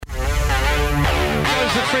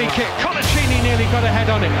free kick. Colaccini nearly got a head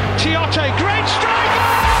on it. Tiote, great strike!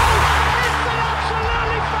 Oh! It's an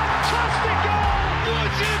absolutely fantastic goal!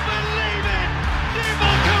 Would you believe it?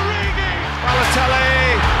 Divock Origi!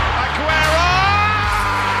 Balotelli, Aguero!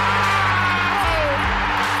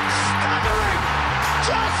 Staggering!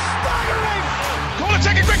 Just staggering! Corner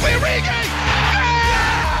taken quickly, Origi!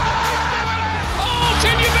 Oh,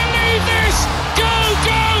 can you believe this? Go,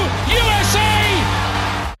 USA!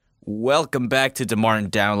 Welcome back to DeMartin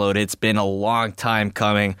Download. It's been a long time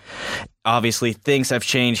coming. Obviously, things have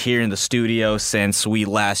changed here in the studio since we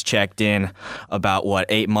last checked in about,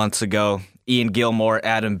 8 months ago. Ian Gilmore,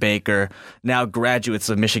 Adam Baker, now graduates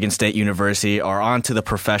of Michigan State University, are on to the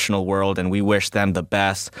professional world, and we wish them the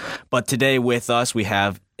best. But today with us, we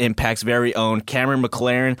have Impact's very own Cameron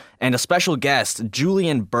McLaren and a special guest,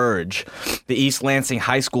 Julian Burge, the East Lansing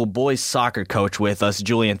High School boys soccer coach with us.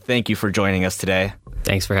 Julian, thank you for joining us today.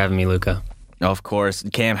 Thanks for having me, Luca. Of course.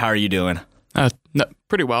 Cam, how are you doing? No,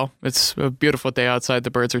 pretty well. It's a beautiful day outside. The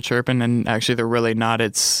birds are chirping, and actually they're really not.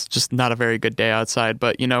 It's just not a very good day outside.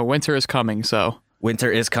 But, winter is coming, so.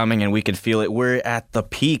 Winter is coming, and we can feel it. We're at the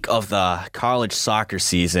peak of the college soccer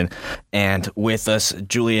season. And with us,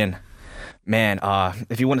 Julian, man,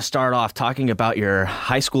 if you want to start off talking about your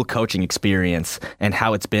high school coaching experience and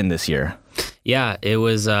how it's been this year. Yeah, it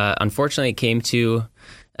was, unfortunately, it came to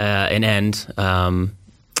an end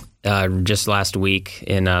just last week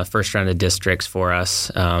in first round of districts for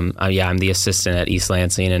us. I'm the assistant at East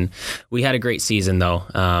Lansing, and we had a great season, though.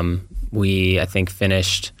 We, I think,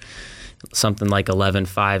 finished something like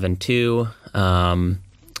 11-5-2.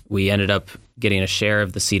 We ended up getting a share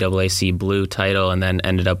of the CAAC Blue title and then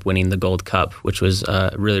ended up winning the Gold Cup, which was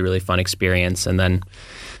a really, really fun experience. And then,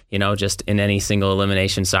 just in any single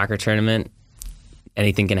elimination soccer tournament,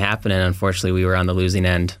 anything can happen, and unfortunately we were on the losing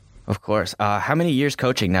end. Of course. How many years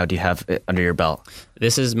coaching now do you have under your belt?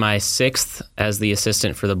 This is my 6th as the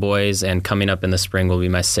assistant for the boys, and coming up in the spring will be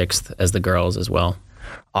my 6th as the girls as well.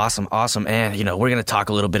 Awesome. And, we're going to talk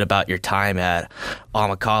a little bit about your time at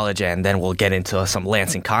Alma College, and then we'll get into some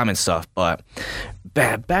Lansing Common stuff. But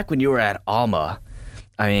back when you were at Alma,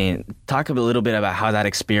 talk a little bit about how that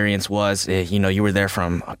experience was. You were there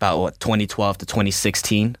from about 2012 to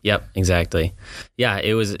 2016. Yep, exactly. Yeah,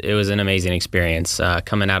 it was an amazing experience.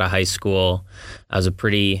 Coming out of high school, I was a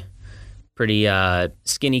pretty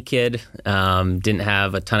skinny kid. Didn't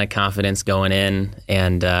have a ton of confidence going in,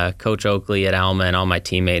 and Coach Oakley at Alma and all my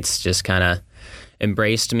teammates just kind of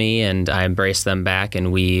embraced me, and I embraced them back,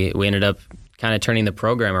 and we ended up kind of turning the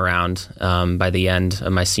program around by the end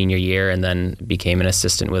of my senior year, and then became an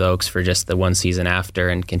assistant with Oaks for just the one season after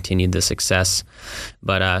and continued the success.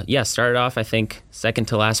 But started off, I think, second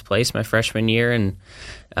to last place my freshman year, and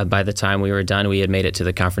by the time we were done, we had made it to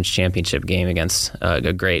the conference championship game against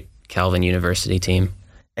a great Calvin University team.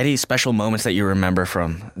 Any special moments that you remember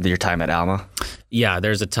from your time at Alma? Yeah,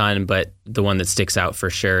 there's a ton, but the one that sticks out for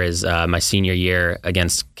sure is my senior year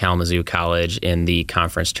against Kalamazoo College in the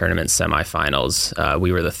conference tournament semifinals.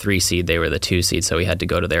 We were the 3 seed, they were the 2 seed, so we had to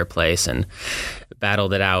go to their place and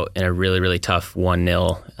battled it out in a really, really tough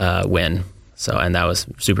 1-0 win. And that was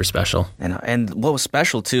super special. And what was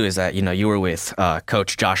special, too, is that, you were with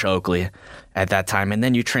Coach Josh Oakley at that time, and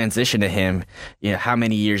then you transitioned to him, how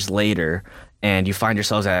many years later, and you find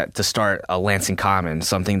yourselves to start a Lansing Common,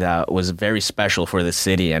 something that was very special for the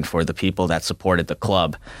city and for the people that supported the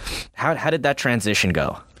club. How did that transition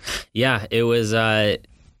go? Yeah, it was,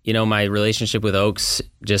 my relationship with Oaks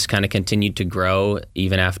just kind of continued to grow.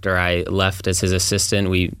 Even after I left as his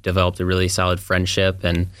assistant, we developed a really solid friendship,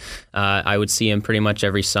 and I would see him pretty much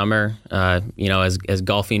every summer, as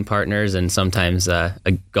golfing partners, and sometimes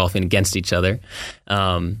golfing against each other.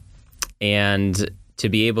 And to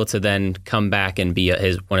be able to then come back and be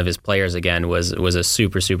one of his players again was a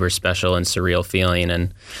super, super special and surreal feeling,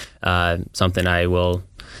 and something I will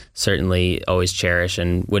certainly always cherish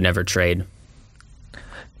and would never trade.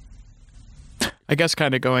 I guess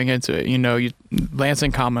kind of going into it,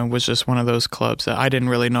 Lansing Common was just one of those clubs that I didn't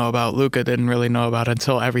really know about. Luca didn't really know about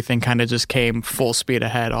until everything kind of just came full speed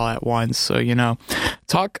ahead all at once. So,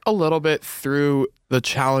 talk a little bit through the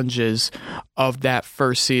challenges of that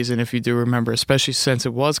first season, if you do remember, especially since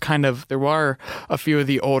it was there were a few of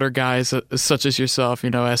the older guys, such as yourself,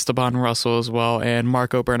 Esteban Russell as well, and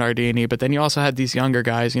Marco Bernardini, but then you also had these younger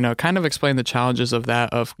guys, kind of explain the challenges of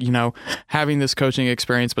that, of, having this coaching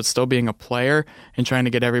experience, but still being a player and trying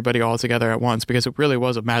to get everybody all together at once, because it really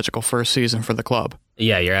was a magical first season for the club.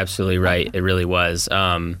 Yeah, you're absolutely right. It really was.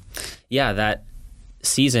 That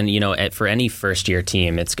season, for any first-year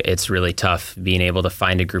team, it's really tough being able to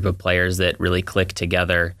find a group of players that really click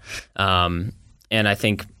together. And I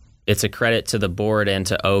think it's a credit to the board and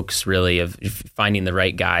to Oaks, really, of finding the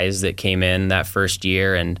right guys that came in that first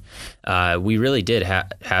year. And we really did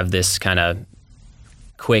have this kind of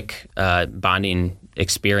quick bonding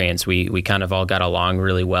experience. We kind of all got along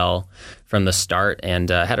really well from the start and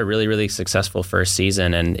had a really, really successful first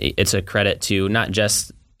season. And it's a credit to not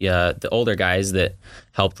just the older guys that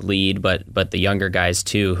helped lead, but the younger guys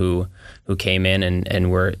too, who came in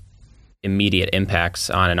and were immediate impacts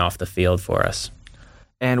on and off the field for us.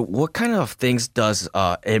 And what kind of things does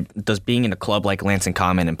being in a club like Lansing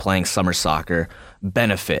Common and playing summer soccer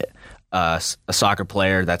benefit a soccer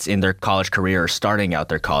player that's in their college career or starting out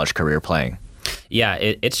their college career playing? Yeah,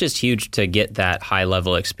 it's just huge to get that high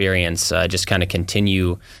level experience, just kind of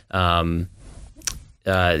continue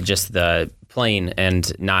just the playing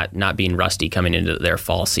and not being rusty coming into their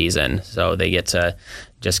fall season. So they get to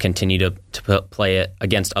just continue to play it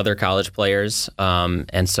against other college players.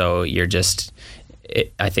 And so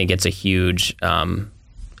I think it's a huge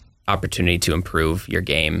opportunity to improve your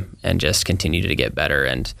game and just continue to get better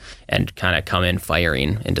and kind of come in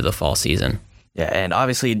firing into the fall season. Yeah, and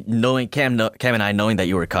obviously knowing Cam and I knowing that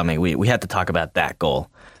you were coming, we had to talk about that goal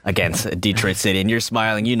against Detroit City. And you're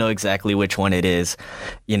smiling, you know exactly which one it is,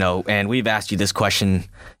 and we've asked you this question,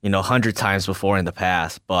 100 times before in the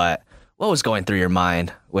past, but what was going through your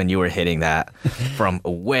mind when you were hitting that from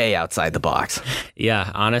way outside the box? Yeah,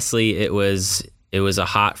 honestly, it was a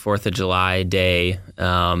hot 4th of July day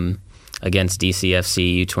against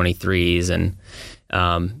DCFC U23s, and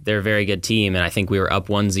they're a very good team, and I think we were up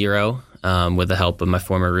 1-0 with the help of my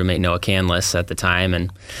former roommate Noah Canlis at the time,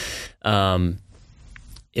 and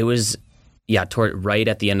it was right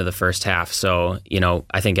at the end of the first half. So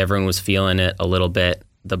I think everyone was feeling it a little bit.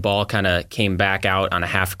 The ball kind of came back out on a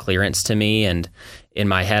half clearance to me, and in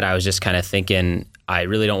my head I was just kind of thinking, I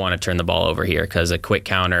really don't want to turn the ball over here because a quick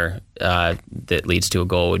counter that leads to a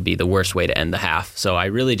goal would be the worst way to end the half. So I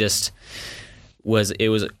really just it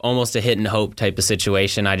was almost a hit and hope type of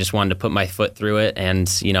situation. I just wanted to put my foot through it, and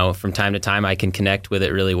from time to time I can connect with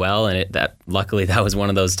it really well, and luckily that was one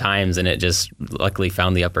of those times, and it just luckily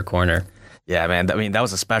found the upper corner. Yeah, man. I mean, that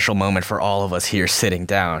was a special moment for all of us here sitting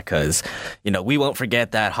down because, we won't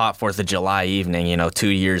forget that hot 4th of July evening, 2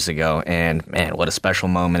 years ago. And, man, what a special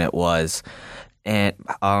moment it was. And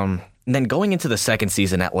then going into the second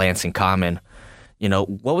season at Lansing Common,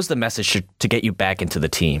 what was the message to get you back into the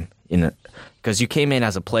team? Because you came in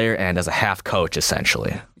as a player and as a half coach,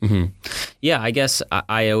 essentially. Mm-hmm. Yeah, I guess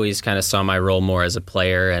I always kind of saw my role more as a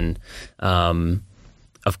player, and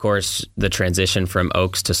of course, the transition from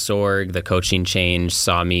Oaks to Sorg, the coaching change,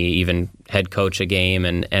 saw me even head coach a game.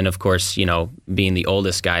 And of course, being the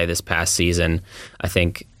oldest guy this past season, I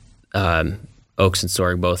think Oaks and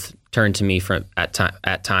Sorg both turned to me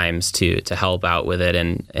at times to help out with it.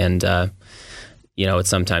 And it's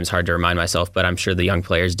sometimes hard to remind myself, but I'm sure the young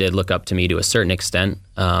players did look up to me to a certain extent,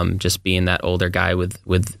 just being that older guy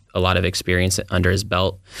with a lot of experience under his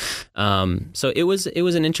belt. So it was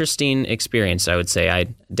an interesting experience, I would say. I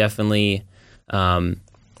definitely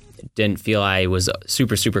didn't feel I was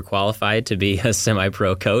super, super qualified to be a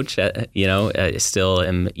semi-pro coach. I still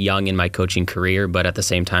am young in my coaching career, but at the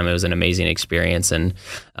same time, it was an amazing experience. And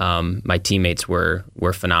my teammates were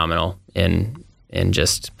phenomenal in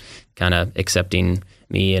just kind of accepting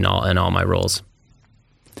me in all my roles.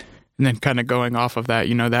 And then kind of going off of that,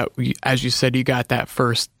 that as you said, you got that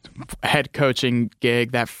first head coaching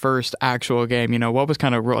gig, that first actual game, what was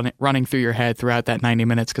kind of running through your head throughout that 90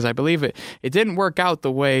 minutes? Because I believe it didn't work out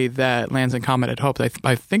the way that Lansing Common had hoped.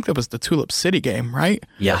 I think that was the Tulip City game, right?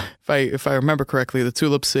 Yeah. If I remember correctly, the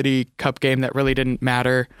Tulip City Cup game that really didn't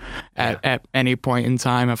matter at any point in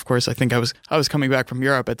time. Of course, I think I was coming back from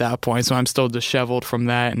Europe at that point, so I'm still disheveled from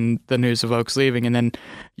that and the news of Oaks leaving, and then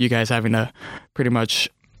you guys having to pretty much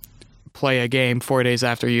play a game 4 days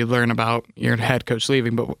after you learn about your head coach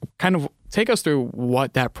leaving. But kind of take us through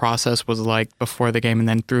what that process was like before the game and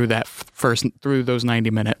then through those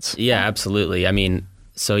 90 minutes. Yeah, absolutely. I mean,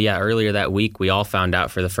 so yeah, earlier that week we all found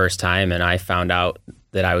out for the first time, and I found out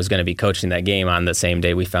that I was going to be coaching that game on the same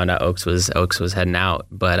day we found out Oaks was heading out.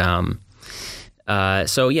 But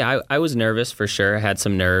so yeah, I was nervous for sure. I had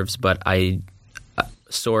some nerves, but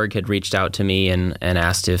Sorg had reached out to me and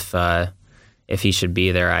asked if he should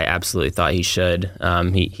be there. I absolutely thought he should.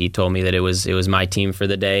 He told me that it was my team for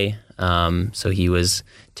the day, so he was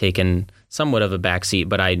taking somewhat of a backseat,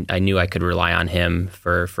 but I knew I could rely on him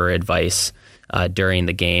for advice during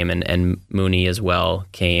the game, and Mooney as well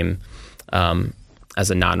came as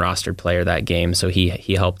a non-rostered player that game, so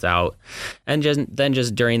he helped out. And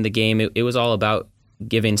just during the game, it was all about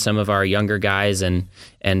giving some of our younger guys and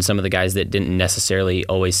some of the guys that didn't necessarily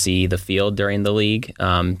always see the field during the league,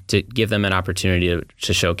 to give them an opportunity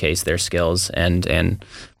to showcase their skills and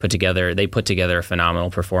put together a phenomenal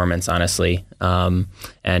performance, honestly.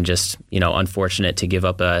 And just, unfortunate to give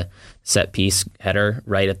up a set piece header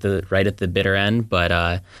right at the bitter end, but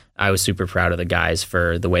I was super proud of the guys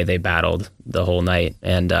for the way they battled the whole night,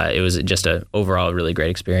 and it was just a overall really great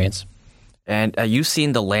experience. And you've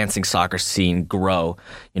seen the Lansing soccer scene grow.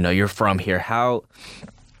 You're from here. How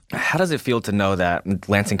does it feel to know that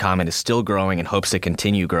Lansing Common is still growing and hopes to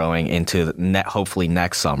continue growing into hopefully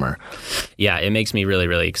next summer? Yeah, it makes me really,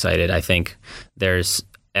 really excited. I think there's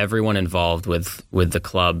everyone involved with the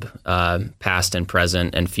club, past and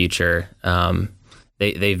present and future.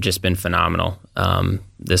 They've just been phenomenal.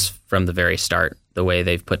 This from the very start, the way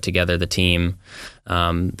they've put together the team,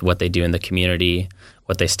 what they do in the community,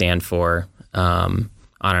 what they stand for on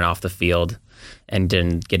and off the field, and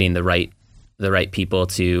then getting the right people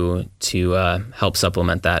to help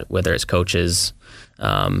supplement that, whether it's coaches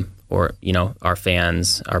or our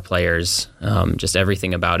fans, our players. Just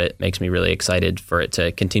everything about it makes me really excited for it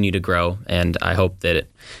to continue to grow, and I hope that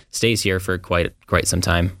it stays here for quite some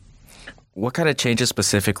time. What kind of changes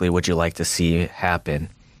specifically would you like to see happen,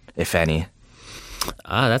 if any?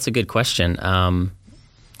 That's a good question.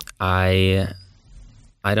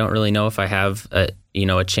 I don't really know if I have a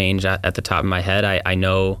change at the top of my head. I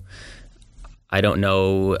don't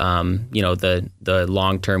know the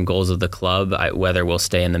long-term goals of the club, whether we'll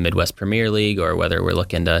stay in the Midwest Premier League or whether we're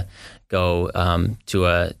looking to go to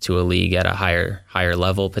a league at a higher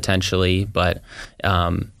level potentially. But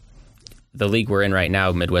the league we're in right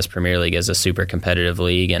now, Midwest Premier League, is a super competitive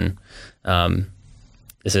league, and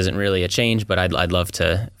this isn't really a change, but I'd love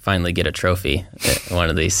to finally get a trophy one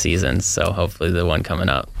of these seasons. So hopefully the one coming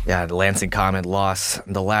up. Yeah, the Lansing Common lost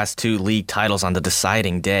the last 2 league titles on the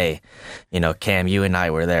deciding day. Cam, you and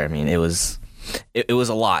I were there. I mean, it was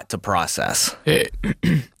a lot to process. It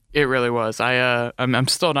really was. I'm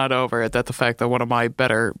still not over it. That the fact that one of my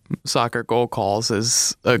better soccer goal calls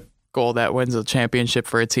is a goal that wins a championship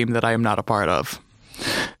for a team that I am not a part of.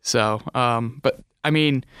 So, but I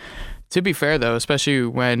mean, to be fair, though, especially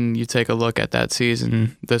when you take a look at that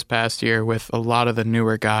season this past year with a lot of the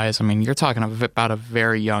newer guys, I mean, you're talking about a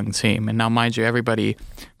very young team. And now, mind you, everybody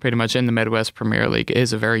pretty much in the Midwest Premier League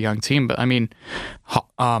is a very young team. But, I mean,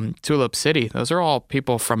 Tulip City, those are all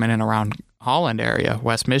people from in and around Holland area,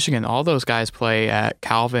 West Michigan. All those guys play at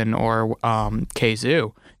Calvin or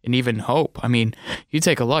Kazoo. And even Hope. I mean, you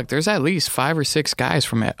take a look, there's at least 5 or 6 guys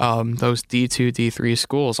from those D2, D3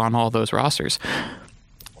 schools on all those rosters.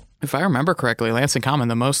 If I remember correctly, Lansing Common,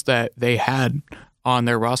 the most that they had on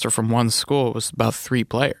their roster from one school was about 3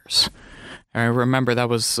 players. And I remember that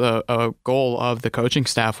was a goal of the coaching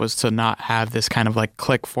staff, was to not have this kind of like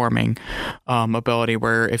click forming ability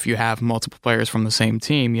where if you have multiple players from the same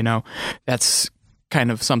team, that's kind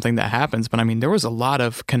of something that happens. But I mean, there was a lot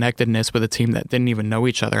of connectedness with a team that didn't even know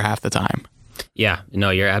each other half the time. Yeah,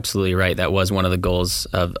 no, you're absolutely right. That was one of the goals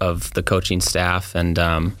of the coaching staff. And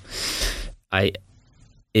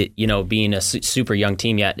being a super young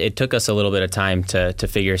team, yet it took us a little bit of time to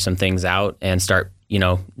figure some things out and start,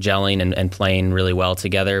 gelling and playing really well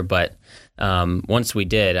together. But once we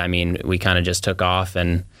did, I mean, we kind of just took off,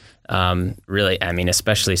 and really, I mean,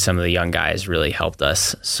 especially some of the young guys really helped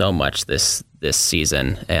us so much this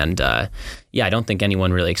season. And I don't think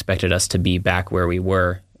anyone really expected us to be back where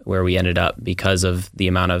we ended up because of the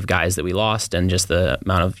amount of guys that we lost and just the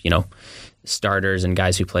amount of, starters and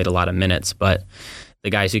guys who played a lot of minutes. But the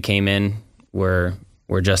guys who came in were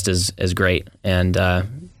just as great, and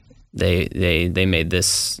they made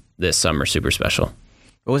this summer super special.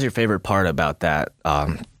 What was your favorite part about that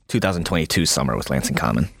 2022 summer with Lansing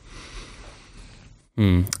Common?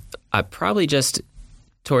 I probably just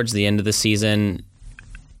towards the end of the season,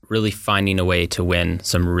 really finding a way to win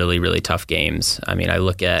some really, really tough games. I mean, I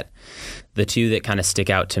look at the 2 that kind of stick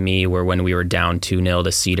out to me were when we were down 2-0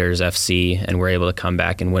 to Cedars FC and we're able to come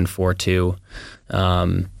back and win 4-2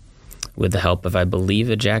 with the help of, I believe,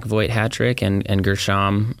 a Jack Voigt hat trick and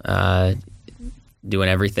Gershom doing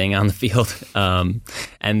everything on the field. And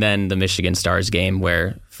then the Michigan Stars game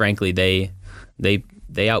where, frankly, they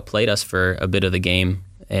outplayed us for a bit of the game,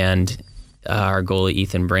 and our goalie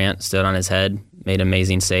Ethan Brandt stood on his head, made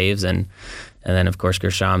amazing saves, and then of course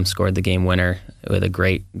Gershom scored the game winner with a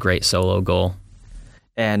great solo goal.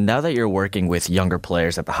 And now that you're working with younger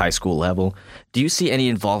players at the high school level, do you see any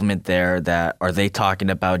involvement there? Are they talking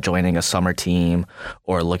about joining a summer team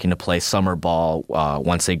or looking to play summer ball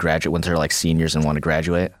once they graduate, once they're like seniors and want to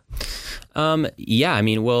graduate? Yeah, I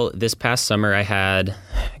mean, well, this past summer I had,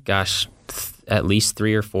 at least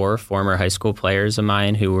 3 or 4 former high school players of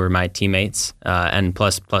mine who were my teammates, and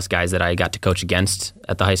plus guys that I got to coach against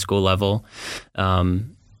at the high school level.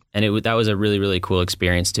 And that was a really, really cool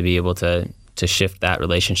experience to be able to shift that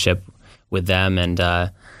relationship with them. And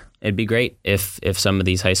it'd be great if some of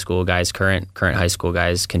these high school guys, current high school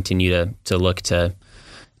guys, continue to look to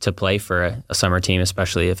play for a summer team,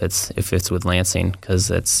 especially if it's with Lansing, because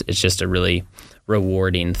it's just a really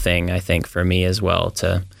rewarding thing, I think, for me as well,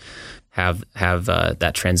 to have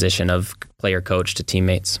that transition of player coach to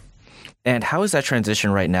teammates. And how is that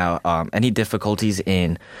transition right now? Any difficulties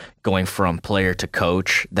in going from player to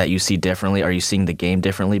coach that you see differently? Are you seeing the game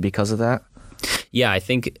differently because of that? Yeah, I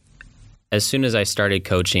think as soon as I started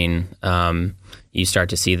coaching, you start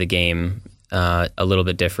to see the game a little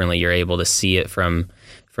bit differently. You're able to see it from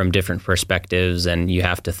different perspectives, and you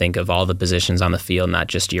have to think of all the positions on the field, not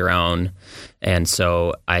just your own. And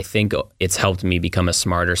so I think it's helped me become a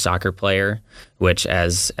smarter soccer player, which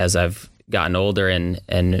as I've gotten older and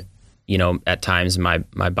at times my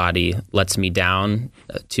body lets me down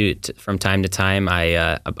from time to time,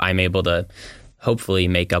 I'm able to hopefully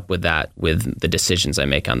make up with that with the decisions I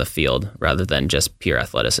make on the field rather than just pure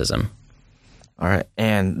athleticism. All right.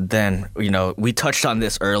 And then, we touched on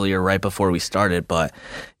this earlier right before we started, but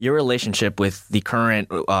your relationship with the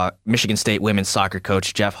current Michigan State women's soccer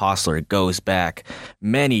coach, Jeff Hostler, goes back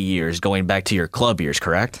many years, going back to your club years,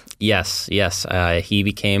 correct? Yes. He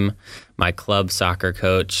became my club soccer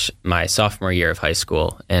coach my sophomore year of high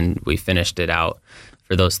school, and we finished it out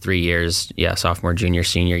for those 3 years, sophomore, junior,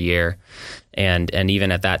 senior year. And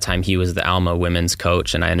even at that time, he was the Alma women's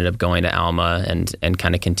coach, and I ended up going to Alma and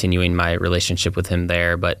kind of continuing my relationship with him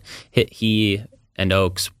there. But he and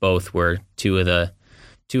Oaks both were two of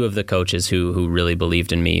the coaches who really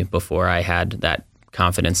believed in me before I had that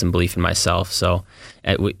confidence and belief in myself. So,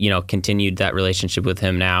 continued that relationship with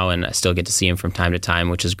him now, and I still get to see him from time to time,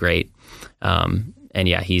 which is great. And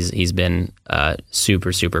he's been a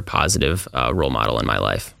super, super positive role model in my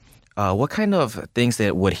life. What kind of things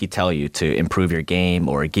would he tell you to improve your game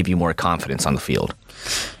or give you more confidence on the field?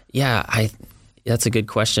 Yeah, that's a good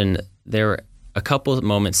question. There were a couple of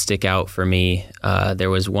moments stick out for me. There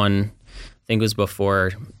was one, I think it was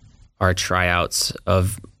before our tryouts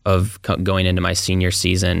of going into my senior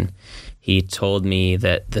season. He told me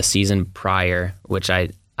that the season prior, which I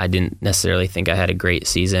didn't necessarily think I had a great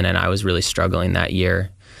season, and I was really struggling that year.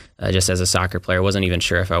 Just as a soccer player, I wasn't even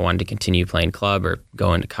sure if I wanted to continue playing club or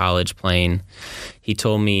go into college playing. He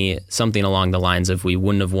told me something along the lines of we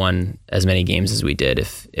wouldn't have won as many games as we did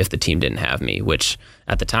if the team didn't have me, which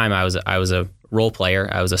at the time I was a role player.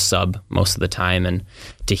 I was a sub most of the time, and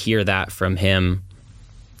to hear that from him,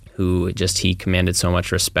 he commanded so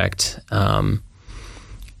much respect,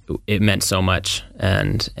 it meant so much.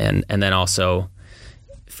 And then also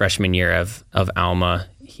freshman year of Alma,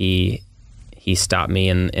 he stopped me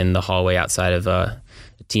in the hallway outside of a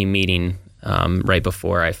team meeting right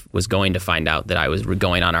before I was going to find out that I was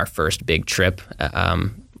going on our first big trip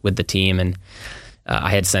with the team. And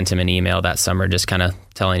I had sent him an email that summer just kind of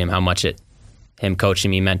telling him how much him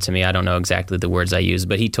coaching me meant to me. I don't know exactly the words I used,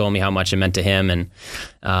 but he told me how much it meant to him.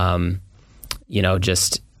 And,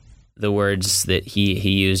 just the words that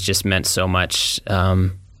he used just meant so much.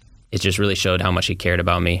 It just really showed how much he cared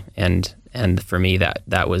about me. And for me,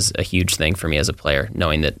 that was a huge thing for me as a player,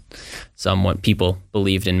 knowing that people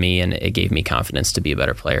believed in me, and it gave me confidence to be a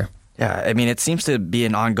better player. Yeah, I mean, it seems to be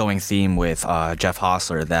an ongoing theme with Jeff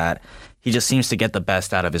Hostler that he just seems to get the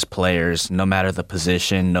best out of his players, no matter the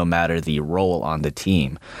position, no matter the role on the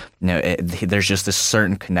team. There's just this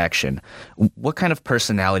certain connection. What kind of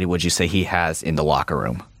personality would you say he has in the locker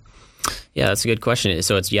room? Yeah, that's a good question.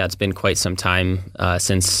 So it's been quite some time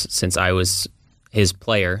since I was his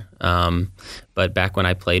player, but back when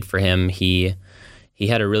I played for him, he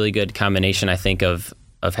had a really good combination, I think, of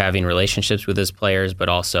having relationships with his players, but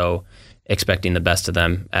also expecting the best of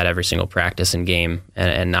them at every single practice and game,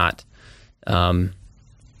 and not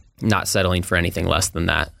settling for anything less than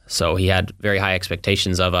that. So he had very high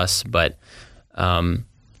expectations of us, but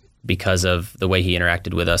because of the way he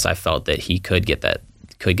interacted with us, I felt that he could get that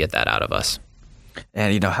out of us.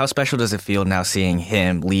 And, how special does it feel now seeing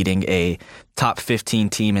him leading a top 15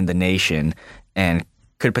 team in the nation and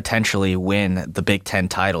could potentially win the Big Ten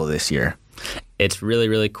title this year? It's really,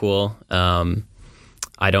 really cool.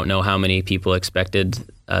 I don't know how many people expected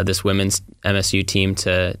this women's MSU team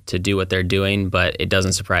to do what they're doing, but it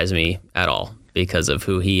doesn't surprise me at all because of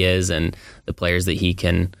who he is and the players that he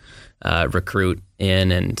can recruit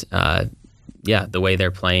in. And, the way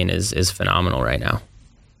they're playing is phenomenal right now.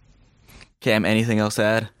 Cam, anything else to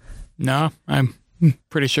add? No, I'm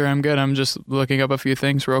Pretty sure I'm good. I'm just looking up a few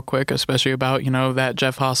things real quick, especially about, that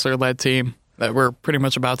Jeff Hosler-led team that we're pretty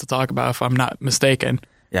much about to talk about, if I'm not mistaken.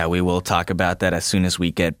 Yeah, we will talk about that as soon as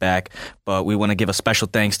we get back. But we want to give a special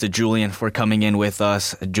thanks to Julian for coming in with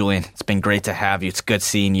us. Julian, it's been great to have you. It's good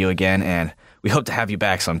seeing you again, and we hope to have you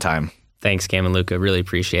back sometime. Thanks, Cam and Luca. Really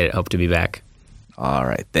appreciate it. Hope to be back. All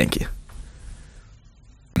right, thank you.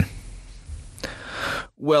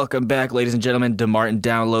 Welcome back, ladies and gentlemen. DeMartin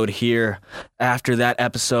Download here. After that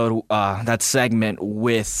episode, that segment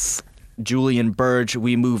with Julian Burge,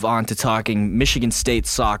 we move on to talking Michigan State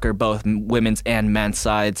soccer, both women's and men's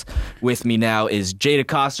sides. With me now is Jada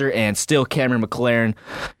Coster and still Cameron McLaren.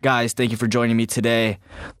 Guys, thank you for joining me today.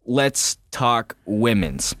 Let's talk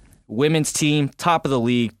women's. Women's team, top of the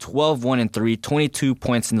league, 12-1-3, 22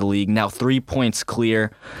 points in the league, now 3 points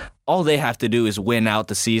clear. All they have to do is win out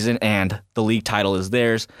the season, and the league title is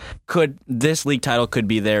theirs. This league title could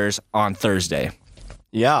be theirs on Thursday.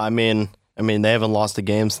 Yeah, I mean, they haven't lost a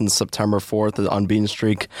game since September 4th, the unbeaten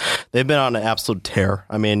streak. They've been on an absolute tear.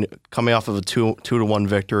 I mean, coming off of a 2-1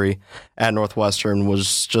 victory at Northwestern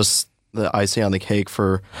was just the icing on the cake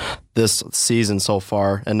for this season so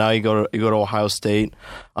far. And now you go to Ohio State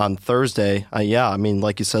on Thursday.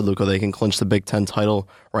 Like you said, Luca, they can clinch the Big Ten title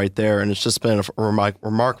right there. And it's just been a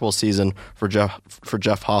remarkable season for Jeff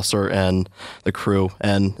Hosler and the crew.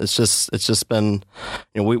 And it's just been,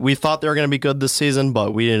 we thought they were going to be good this season,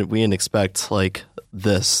 but we didn't expect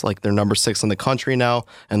this. They're number 6 in the country now,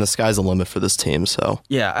 and the sky's the limit for this team. So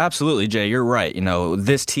yeah, absolutely, Jay. You're right.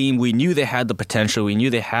 This team, we knew they had the potential. We knew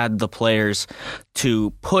they had the players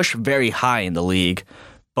to push very high in the league,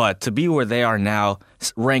 but to be where they are now,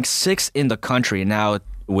 ranked 6th in the country now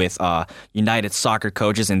with United Soccer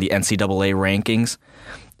Coaches in the NCAA rankings.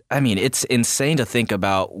 I mean, it's insane to think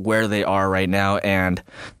about where they are right now, and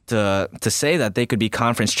to say that they could be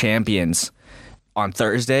conference champions on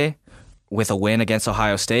Thursday with a win against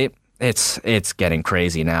Ohio State, it's getting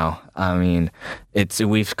crazy now. I mean,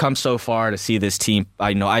 we've come so far to see this team.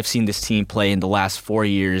 I know I've seen this team play in the last 4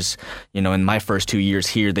 years. In my first 2 years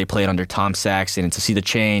here, they played under Tom Saxton, and to see the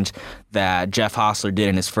change that Jeff Hosler did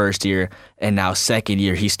in his first year, and now second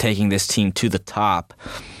year, he's taking this team to the top.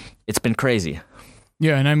 It's been crazy.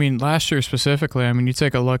 Yeah, and I mean, last year specifically, you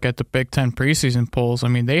take a look at the Big Ten preseason polls.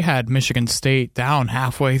 They had Michigan State down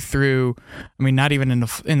halfway through. Not even in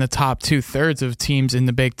the top 2/3 of teams in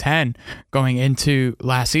the Big Ten going into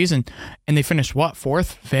last season, and they finished what,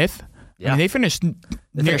 4th, 5th? Yeah. They finished in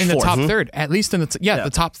the top third, at least in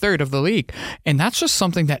the top third of the league, and that's just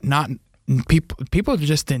something that people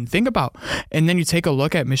just didn't think about. And then you take a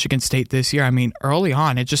look at Michigan State this year. Early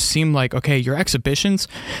on, it just seemed like, okay, your exhibitions,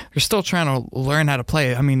 you're still trying to learn how to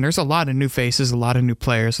play. There's a lot of new faces, a lot of new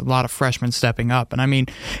players, a lot of freshmen stepping up. And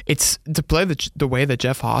it's to play the way that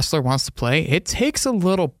Jeff Hosler wants to play, it takes a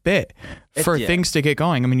little bit for things to get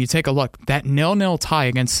going. You take a look, that 0-0 tie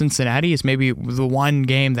against Cincinnati is maybe the one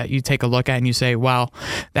game that you take a look at and you say, wow,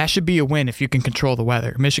 that should be a win if you can control the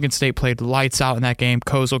weather. Michigan State played lights out in that game.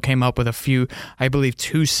 Kozel came up with a few, I believe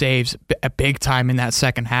 2 saves, a big time in that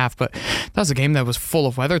second half, but that was a game that was full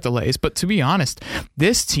of weather delays. But to be honest,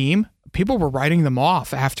 this team, people were writing them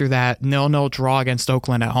off after that 0-0 draw against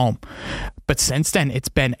Oakland at home. But since then, it's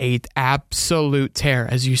been an absolute tear.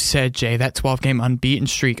 As you said, Jay, that 12-game unbeaten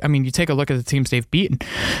streak. You take a look at the teams they've beaten.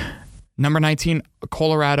 Number 19,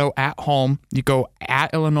 Colorado at home. You go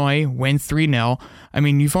at Illinois, win 3-0.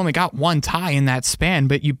 You've only got one tie in that span,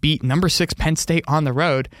 but you beat number 6 Penn State on the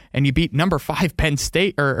road, and you beat number 5 Penn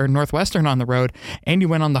State or Northwestern on the road, and you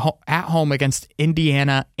went on at home against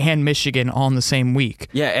Indiana and Michigan all in the same week.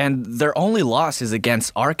 Yeah, and their only loss is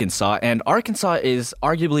against Arkansas, and Arkansas is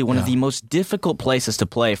arguably one of the most difficult places to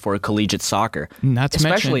play for collegiate soccer,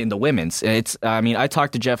 especially in the women's. I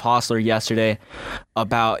talked to Jeff Hosler yesterday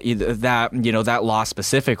about that loss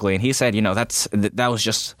specifically, and he said, that was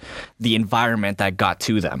just the environment that got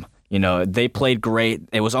to them. They played great.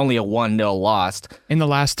 It was only a 1-0 loss in the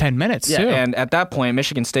last 10 minutes, too. And at that point,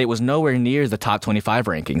 Michigan State was nowhere near the top 25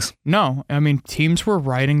 rankings. No, teams were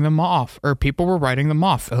writing them off, or people were writing them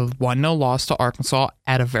off. A 1-0 loss to Arkansas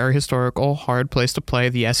at a very historical, hard place to play,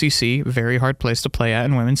 the SEC, very hard place to play at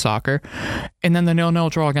in women's soccer, and then the 0-0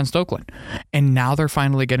 draw against Oakland. And now they're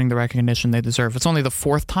finally getting the recognition they deserve. It's only the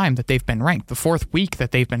 4th time that they've been ranked, the 4th week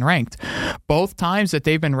that they've been ranked. Both times that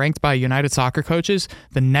they've been ranked by United Soccer Coaches,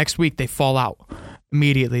 the next week they fall out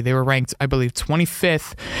immediately. They were ranked, I believe,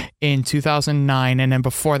 25th in 2009, and then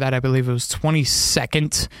before that, I believe it was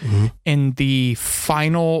 22nd in the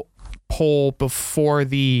final poll before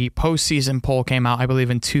the postseason poll came out, I believe,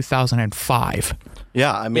 in 2005.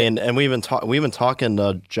 Yeah, I mean, and we've been talking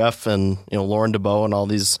to Jeff and Lauren DeBow and all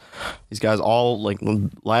these guys all like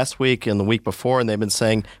last week and the week before, and they've been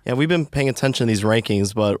saying, yeah, we've been paying attention to these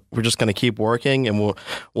rankings, but we're just going to keep working, and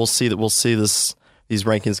we'll see these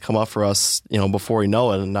rankings come up for us, before we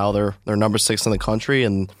know it. And now they're number 6 in the country,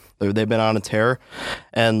 and they've been on a tear.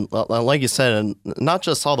 And like you said, and not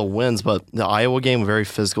just all the wins, but the Iowa game, a very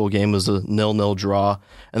physical game, was a 0-0 draw.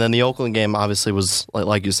 And then the Oakland game obviously was,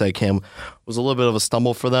 like you said, Cam, was a little bit of a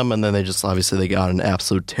stumble for them. And then they got an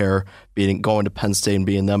absolute tear, going to Penn State and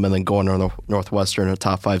beating them, and then going to Northwestern, a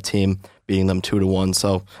top 5 team, beating them 2-1.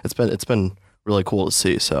 So it's been really cool to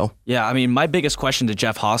see. So yeah, I mean, my biggest question to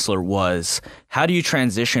Jeff Hostler was, how do you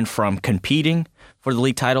transition from competing for the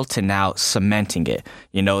league title to now cementing it?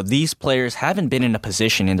 These players haven't been in a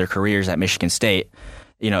position in their careers at Michigan State,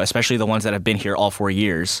 especially the ones that have been here all 4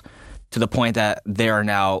 years, to the point that they are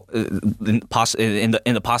now in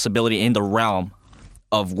the possibility, in the realm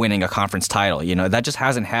of winning a conference title. That just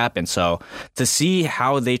hasn't happened. So to see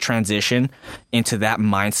how they transition into that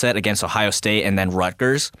mindset against Ohio State and then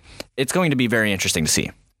Rutgers, it's going to be very interesting to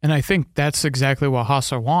see. And I think that's exactly what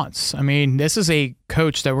Hostler wants. I mean, this is a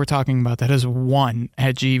coach that we're talking about that has won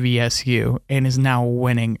at GVSU and is now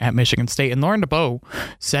winning at Michigan State. And Lauren DeBow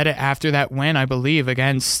said it after that win, I believe,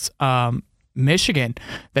 against Michigan,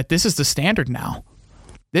 that this is the standard now.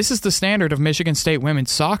 This is the standard of Michigan State women's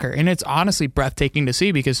soccer, and it's honestly breathtaking to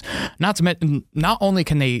see, because not only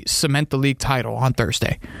can they cement the league title on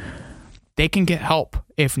Thursday, they can get help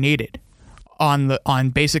if needed on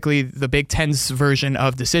basically the Big Ten's version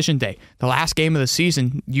of Decision Day. The last game of the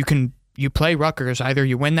season, you play Rutgers. Either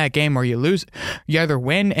you win that game or you lose. You either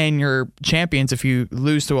win and you're champions if you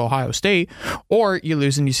lose to Ohio State, or you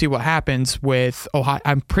lose and you see what happens with Ohio.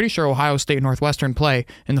 I'm pretty sure Ohio State and Northwestern play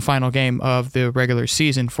in the final game of the regular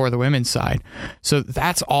season for the women's side. So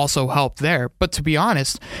that's also helped there. But to be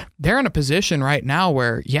honest, they're in a position right now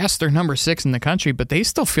where, yes, they're number 6 in the country, but they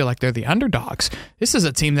still feel like they're the underdogs. This is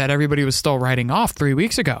a team that everybody was still writing off 3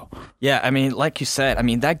 weeks ago. Yeah, I mean, like you said,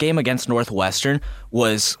 that game against Northwestern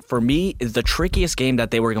was, for me, the trickiest game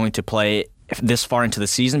that they were going to play this far into the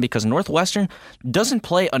season, because Northwestern doesn't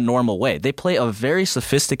play a normal way. They play a very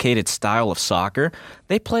sophisticated style of soccer.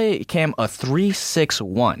 They play, Cam, a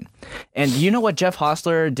 3-6-1. And you know what Jeff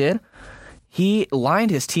Hostler did? He lined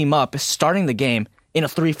his team up starting the game in a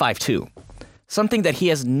 3-5-2, something that he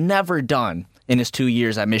has never done in his 2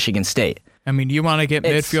 years at Michigan State. I mean, you want to get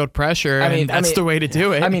midfield pressure, and that's the way to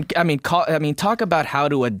do it. I mean, talk about how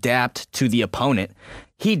to adapt to the opponent.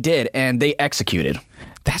 He did, and they executed.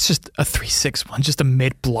 That's just a 3-6-1, just a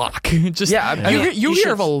mid block. You hear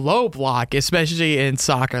should of a low block, especially in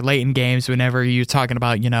soccer, late in games. Whenever you're talking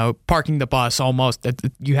about, parking the bus, almost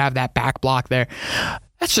you have that back block there.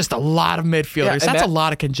 That's just a lot of midfielders. That's a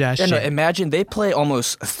lot of congestion. Yeah, no, imagine they play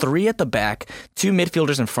almost 3 at the back, 2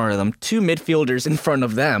 midfielders in front of them, 2 midfielders in front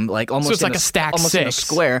of them, so it's like a stack almost 6 in a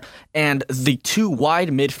square, and the 2 wide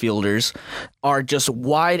midfielders are just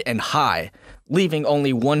wide and high, leaving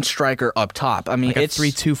only 1 striker up top. I mean, like it's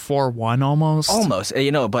 3-2-4-1 almost. Almost,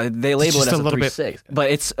 but they label it as a 3-6. But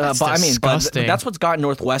it's, but that's what's got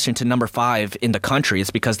Northwestern to number 5 in the country. It's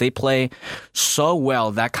because they play so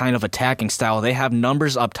well that kind of attacking style. They have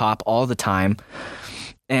numbers up top all the time.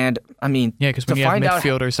 And I mean, because when you have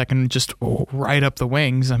midfielders that can just right up the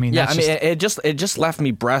wings, it just left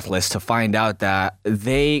me breathless to find out that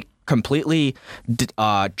they completely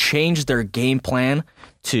changed their game plan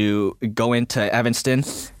to go into Evanston,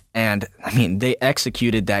 and they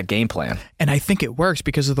executed that game plan. And I think it works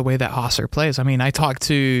because of the way that Hostler plays. I talked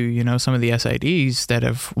to some of the SIDs that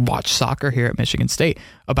have watched soccer here at Michigan State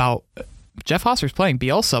about Jeff Hostler's playing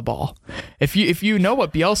Bielsa ball. If you know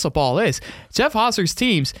what Bielsa ball is, Jeff Hostler's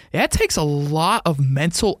teams, that takes a lot of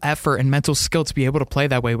mental effort and mental skill to be able to play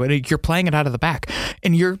that way. When you're playing it out of the back,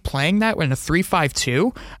 and you're playing that in a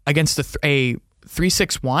 3-5-2 against a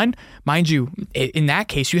 3-6-1, mind you, in that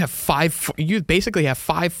case, you basically have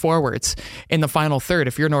 5 forwards in the final third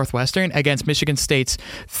if you're Northwestern, against Michigan State's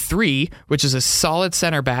 3, which is a solid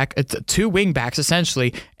center back, 2 wing backs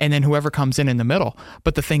essentially, and then whoever comes in the middle.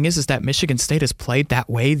 But the thing is that Michigan State has played that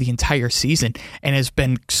way the entire season and has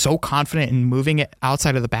been so confident in moving it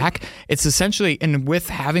outside of the back. It's essentially, and with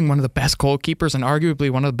having one of the best goalkeepers and arguably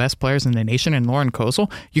one of the best players in the nation in Lauren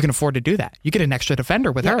Kosel, you can afford to do that. You get an extra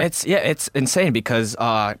defender with her. It's insane, because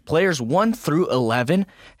players 1 through 11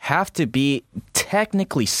 have to be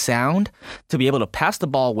technically sound to be able to pass the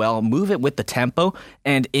ball well, move it with the tempo,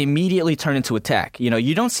 and immediately turn into attack.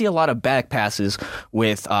 You don't see a lot of back passes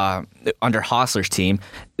with under Hostler's team.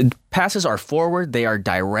 passes are forward, they are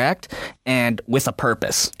direct, and with a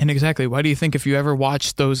purpose. And exactly, why do you think if you ever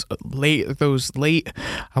watched those late,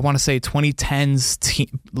 I want to say 2010s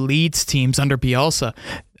Leeds teams under Bielsa,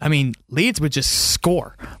 I mean, Leeds would just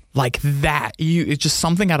score like that. It's just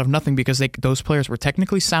something out of nothing because those players were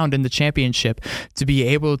technically sound in the championship to be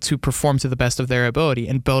able to perform to the best of their ability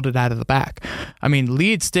and build it out of the back. I mean,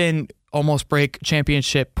 Leeds didn't almost break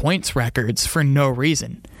championship points records for no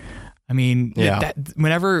reason. I mean,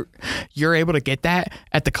 whenever you're able to get that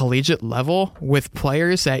at the collegiate level with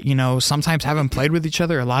players that, sometimes haven't played with each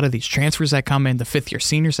other, a lot of these transfers that come in, the fifth-year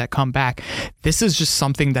seniors that come back, this is just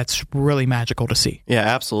something that's really magical to see. Yeah,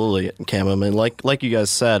 absolutely, Cam. I mean, like you guys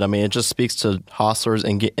said, I mean, it just speaks to Hostler's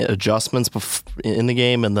adjustments in the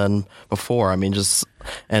game and then before. I mean,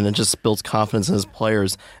 and it just builds confidence in his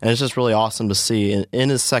players, and it's just really awesome to see. In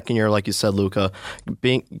his second year, like you said, Luka,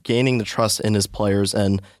 gaining the trust in his players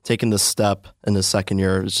and taking this step in his second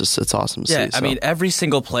year, it's awesome to see. Yeah, I mean, every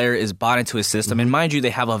single player is bought into his system, and mind you, they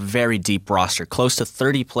have a very deep roster, close to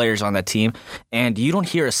 30 players on that team, and you don't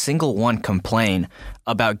hear a single one complain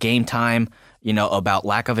about game time, about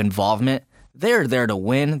lack of involvement. They're there to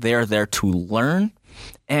win. They're there to learn.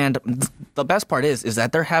 And the best part is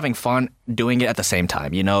that they're having fun doing it at the same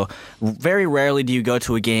time. Very rarely do you go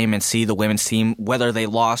to a game and see the women's team, whether they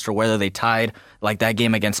lost or whether they tied, like that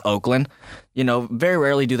game against Oakland. Very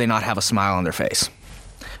rarely do they not have a smile on their face.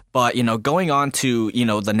 But, going on to,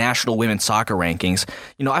 the national women's soccer rankings,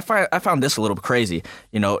 I found this a little bit crazy.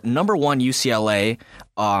 Number one UCLA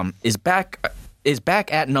is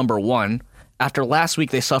back at number one after last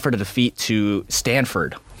week they suffered a defeat to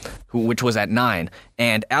Stanford, which was at 9,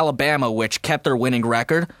 and Alabama, which kept their winning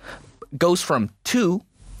record, goes from 2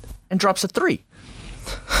 and drops to 3.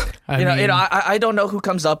 I don't know who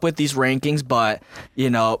comes up with these rankings, but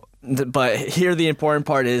here the important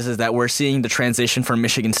part is that we're seeing the transition from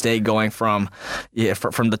Michigan State going from the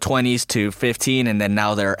 20s to 15, and then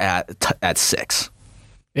now they're at 6.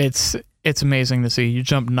 It's amazing to see. You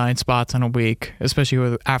jump 9 spots in a week,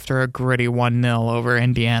 especially after a gritty 1-0 over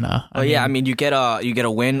Indiana. I mean, you get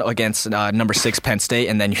a win against number 6 Penn State,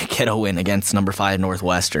 and then you get a win against number 5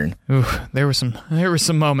 Northwestern. Ooh, there were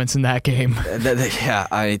some moments in that game. Yeah,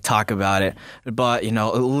 I talk about it, but a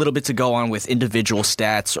little bit to go on with individual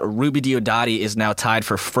stats. Ruby Diodati is now tied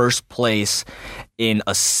for first place in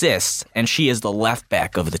assists, and she is the left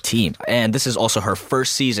back of the team. And this is also her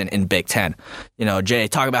first season in Big Ten. Jay,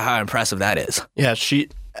 talk about how impressive that is. Yeah, she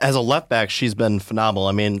as a left back, she's been phenomenal.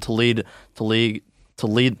 I mean, to lead,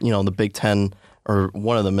 the Big Ten or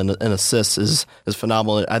one of them in assists is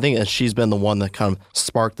phenomenal. I think that she's been the one that kind of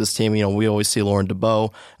sparked this team. We always see Lauren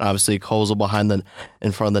DeBow and obviously Kozel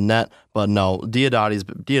in front of the net, but no,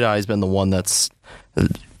 Diodati's been the one that's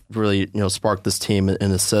really sparked this team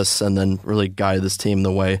in assists and then really guided this team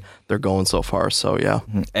the way they're going so far. So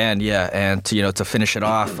and to finish it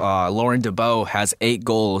off, Lauren DeBow has 8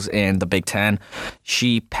 goals in the Big Ten.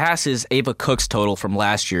 She passes Ava Cook's total from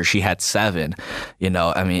last year. She had 7.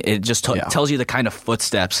 It just tells you the kind of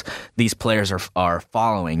footsteps these players are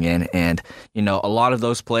following in, and a lot of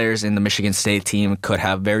those players in the Michigan State team could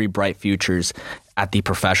have very bright futures at the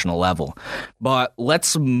professional level. But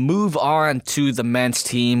let's move on to the men's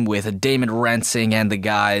team with Damon Rensing and the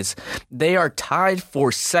guys. They are tied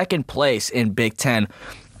for second place in Big Ten.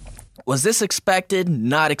 Was this expected?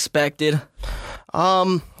 Not expected?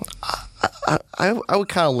 I would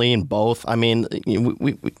kind of lean both. I mean,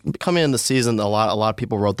 we coming in the season, a lot of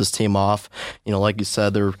people wrote this team off. Like you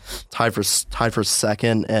said, they're tied for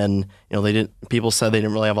second, and people said they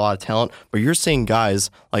didn't really have a lot of talent. But you're seeing guys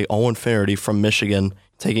like Owen Finnerty from Michigan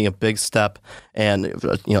taking a big step and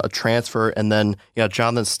a transfer, and then you got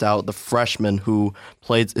Jonathan Stout, the freshman, who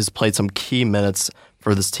has played some key minutes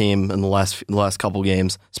for this team in the last couple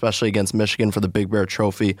games, especially against Michigan for the Big Bear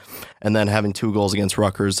Trophy, and then having 2 goals against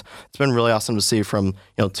Rutgers. It's been really awesome to see from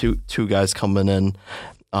two guys coming in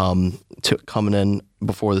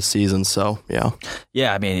before the season. So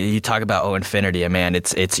I mean, you talk about Owen Finnerty, man.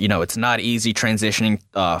 It's not easy transitioning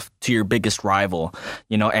to your biggest rival,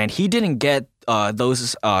 and he didn't get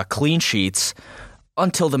those clean sheets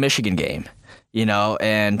until the Michigan game.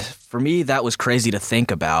 And for me, that was crazy to think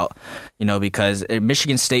about, because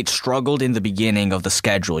Michigan State struggled in the beginning of the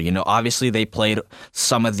schedule. Obviously they played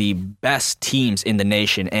some of the best teams in the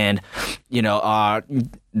nation, and,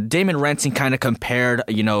 Damon Rensing kind of compared,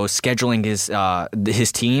 scheduling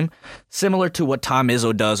his team similar to what Tom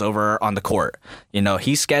Izzo does over on the court.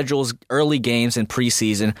 He schedules early games in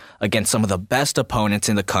preseason against some of the best opponents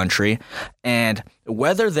in the country, and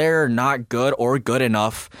whether they're not good or good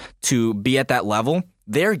enough to be at that level,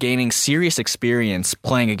 they're gaining serious experience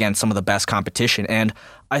playing against some of the best competition, and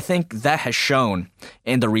I think that has shown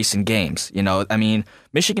in the recent games. I mean,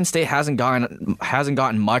 Michigan State hasn't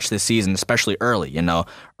gotten much this season, especially early.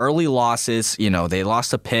 Early losses. They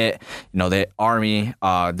lost to Pitt. The Army.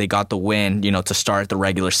 They got the win. To start the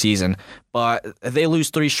regular season, but they lose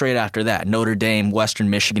 3 straight after that. Notre Dame, Western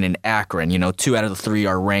Michigan, and Akron. 2 out of the 3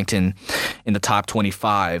 are ranked in the top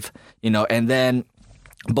 25. And then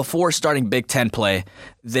before starting Big Ten play,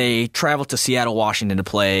 they traveled to Seattle, Washington to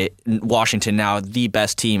play Washington, now the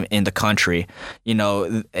best team in the country.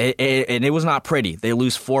 And it was not pretty. They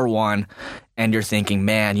lose 4-1, and you're thinking,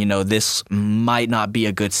 man, this might not be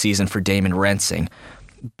a good season for Damon Rensing.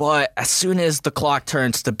 But as soon as the clock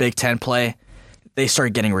turns to Big Ten play, they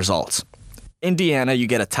start getting results. Indiana, you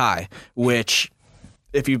get a tie, which,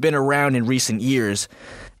 if you've been around in recent years,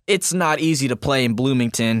 it's not easy to play in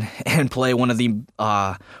Bloomington and play one of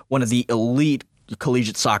the elite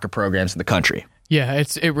collegiate soccer programs in the country. Yeah,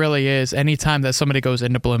 it really is. Anytime that somebody goes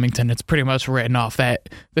into Bloomington, it's pretty much written off that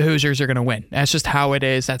the Hoosiers are going to win. That's just how it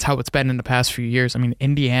is. That's how it's been in the past few years. I mean,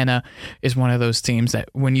 Indiana is one of those teams that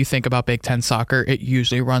when you think about Big Ten soccer, it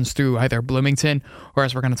usually runs through either Bloomington or,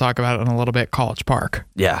 as we're going to talk about in a little bit, College Park.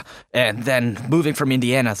 Yeah, and then moving from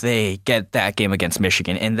Indiana, they get that game against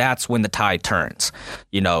Michigan, and that's when the tide turns.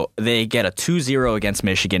 They get a 2-0 against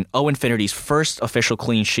Michigan. Owen Finnerty's first official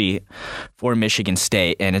clean sheet for Michigan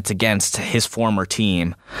State, and it's against his former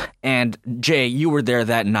team. And Jay, you were there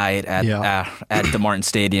that night at DeMartin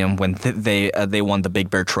Stadium when they won the Big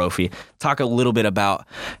Bear Trophy. Talk a little bit about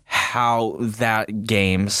how that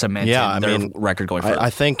game cemented their record going forward. I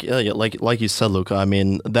think, like you said, Luca, I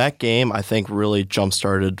mean, that game, I think, really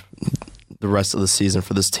jump-started the rest of the season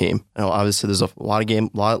for this team. Obviously, there's a lot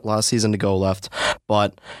of season to go left,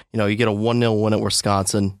 but you get a 1-0 win at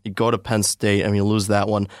Wisconsin. You go to Penn State, you lose that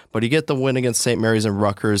one, but you get the win against St. Mary's and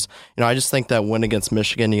Rutgers. I just think that win against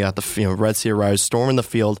Michigan, you got the Red Sea Riders storming the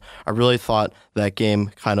field. I really thought that game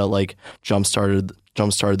kind of like jump-started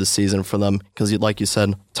the season for them because, like you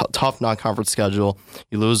said, tough non-conference schedule.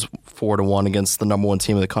 You lose 4-1 against the number 1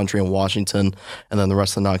 team in the country in Washington, and then the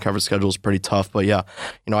rest of the non-conference schedule is pretty tough. But yeah,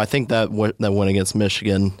 I think that win against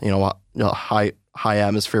Michigan, high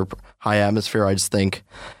atmosphere. I just think,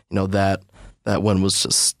 that win was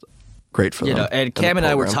just great for them. And Cam and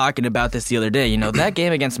I were talking about this the other day. That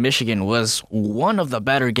game against Michigan was one of the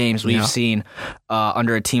better games we've seen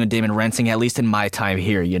under a team of Damon Rensing, at least in my time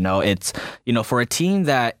here. It's for a team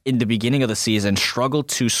that in the beginning of the season struggled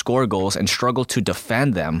to score goals and struggled to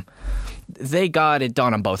defend them, they got it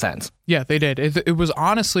done on both ends. Yeah, they did. It was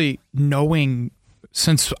honestly knowing.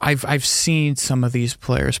 Since I've seen some of these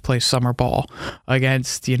players play summer ball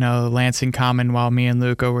against Lansing Common while me and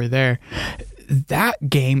Luca were there, that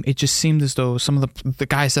game, it just seemed as though some of the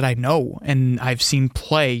guys that I know and I've seen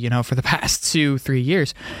play, for the past 2-3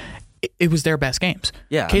 years, it was their best games.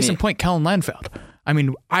 Yeah. Case in point, Kellen Landfeld.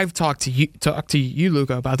 I've talked to you,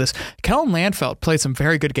 Luca, about this. Kellen Landfeld played some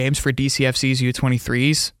very good games for DCFC's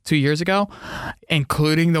U23s 2 years ago,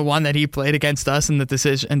 including the one that he played against us in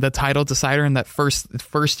the title decider in that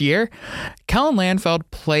first year. Kellen Landfeld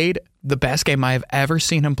played the best game I've ever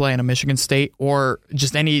seen him play in a Michigan State or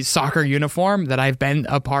just any soccer uniform that I've been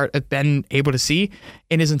able to see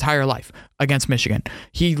in his entire life against Michigan.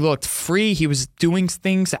 He looked free. He was doing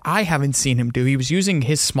things that I haven't seen him do. He was using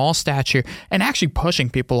his small stature and actually pushing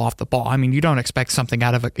people off the ball. You don't expect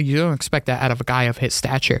that out of a guy of his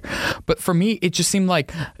stature. But for me, it just seemed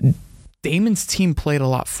like Damon's team played a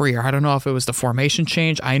lot freer. I don't know if it was the formation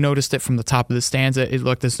change. I noticed it from the top of the stands. It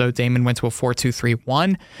looked as though Damon went to a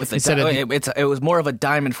 4-2-3-1. It was more of a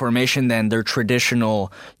diamond formation than their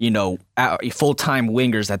traditional, full-time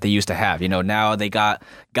wingers that they used to have. Now they got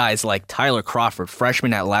guys like Tyler Crawford,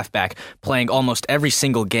 freshman at left back, playing almost every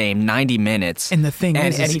single game, 90 minutes. And the thing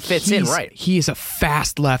is he fits in right. He is a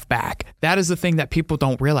fast left back. That is the thing that people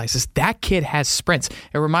don't realize is that kid has sprints.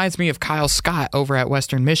 It reminds me of Kyle Scott over at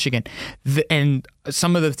Western Michigan. And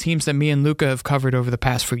some of the teams that me and Luca have covered over the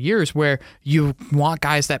past few years where you want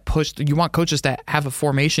guys that you want coaches that have a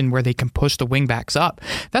formation where they can push the wingbacks up.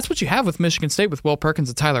 That's what you have with Michigan State with Will Perkins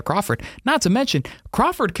and Tyler Crawford. Not to mention,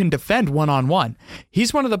 Crawford can defend one-on-one.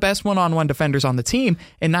 He's one of the best one-on-one defenders on the team.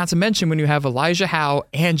 And not to mention, when you have Elijah Howe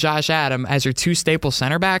and Josh Adam as your 2 staple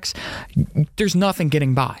center backs, there's nothing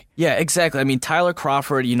getting by. Yeah, exactly. Tyler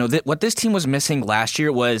Crawford, what this team was missing last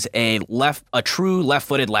year was a true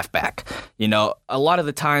left-footed left back. A lot of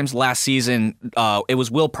the times last season, it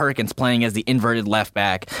was Will Perkins playing as the inverted left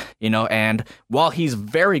back, and while he's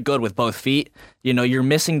very good with both feet, you're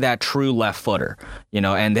missing that true left footer,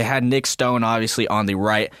 and they had Nick Stone obviously on the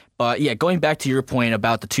right, But yeah, going back to your point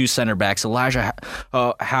about the two center backs, Elijah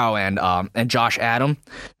Howe and Josh Adam.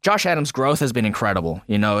 Josh Adams' growth has been incredible.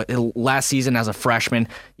 Last season as a freshman,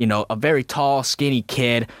 a very tall, skinny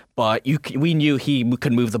kid, but we knew he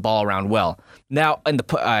could move the ball around well. Now,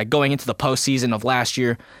 going into the postseason of last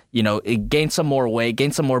year, it gained some more weight,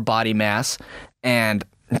 gained some more body mass, and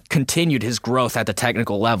continued his growth at the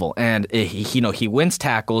technical level. And he wins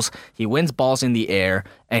tackles, he wins balls in the air,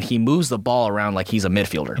 and he moves the ball around like he's a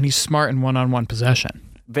midfielder. And he's smart in one-on-one possession.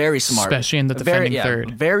 Very smart. Especially in the defending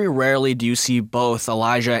third. Very rarely do you see both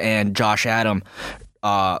Elijah and Josh Adam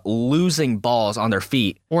losing balls on their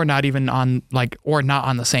feet. Or not even or not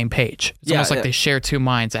on the same page. It's almost like they share two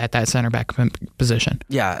minds at that center back position.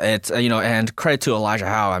 Yeah, it's and credit to Elijah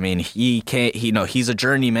Howe. I mean, he's a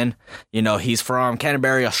journeyman. He's from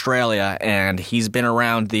Canterbury, Australia, and he's been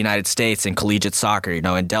around the United States in collegiate soccer,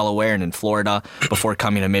 in Delaware and in Florida before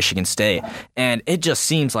coming to Michigan State. And it just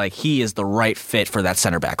seems like he is the right fit for that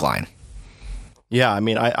center back line. Yeah, I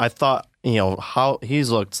mean, I thought how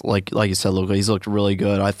he's looked like you said, Luca. He's looked really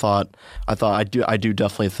good. I do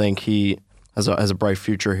definitely think he has a bright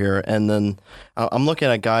future here. And then I'm looking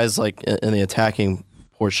at guys like in the attacking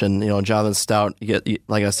portion. Jonathan Stout.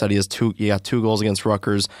 Like I said, he got 2 goals against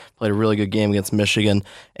Rutgers. Played a really good game against Michigan.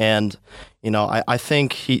 And I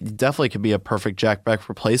think he definitely could be a perfect Jack Beck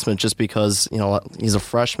replacement just because he's a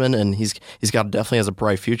freshman and he's definitely has a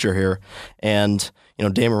bright future here. And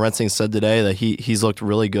Damon Rensing said today that he's looked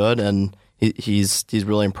really good and he's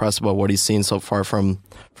really impressed about what he's seen so far from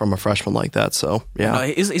a freshman like that. So yeah,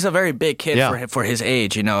 he's a very big kid for his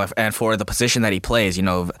age, and for the position that he plays.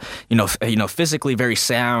 Physically very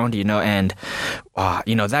sound. And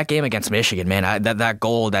that game against Michigan, man, that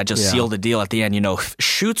goal that just sealed the deal at the end.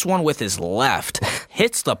 Shoots one with his left,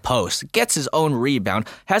 hits the post, gets his own rebound,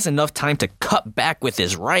 has enough time to cut back with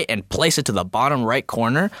his right and place it to the bottom right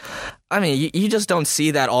corner. I mean, you just don't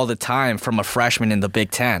see that all the time from a freshman in the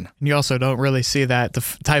Big Ten. You also don't really see that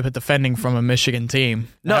type of defending from a Michigan team.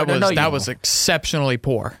 That was exceptionally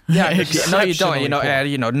poor. Yeah, no, you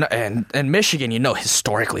don't. And Michigan,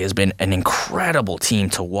 historically has been an incredible team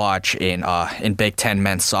to watch in Big Ten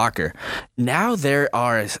men's soccer. Now they're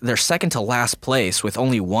second to last place with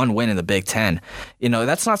only 1 win in the Big Ten.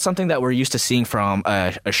 That's not something that we're used to seeing from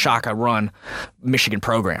a Shaka-run Michigan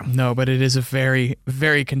program. No, but it is a very,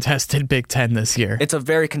 very contested Big Ten this year. It's a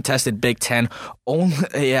very contested Big Ten.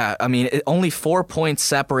 Only 4 points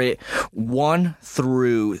separate 1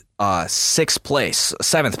 through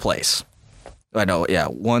 7th place. I know,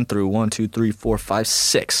 1 through 1, 2, 3, 4, 5,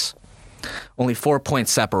 6. Only 4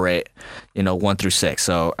 points separate, 1 through 6.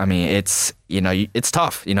 So I mean, it's it's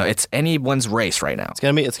tough. It's anyone's race right now. It's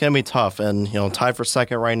gonna be tough, and tied for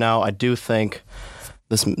second right now. I do think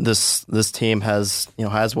this team has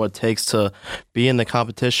what it takes to be in the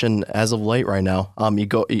competition as of late right now. You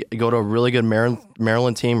go to a really good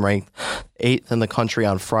Maryland team ranked 8th in the country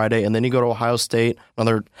on Friday, and then you go to Ohio State,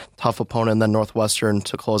 another tough opponent, and then Northwestern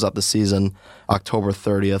to close out the season, October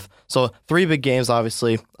 30th. So 3 big games,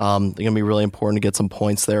 obviously. They're going to be really important to get some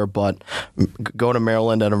points there, but go to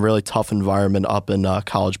Maryland in a really tough environment up in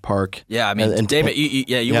College Park. Yeah, I mean, Damon,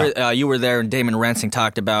 you were there, and Damon Rensing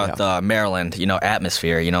talked about the Maryland, atmosphere.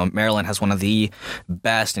 Maryland has one of the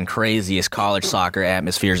best and craziest college soccer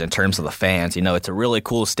atmospheres in terms of the fans. It's a really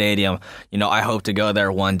cool stadium. I hope to go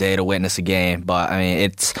there one day to witness a game, but I mean,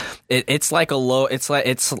 it's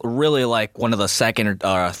really like one of the second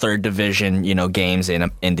or third division, games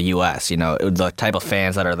in the U.S. The type of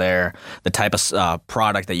fans that are there, the type of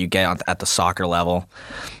product that you get at the soccer level.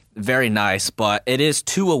 Very nice, but it is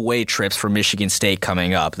 2 away trips for Michigan State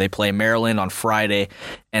coming up. They play Maryland on Friday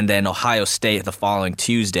and then Ohio State the following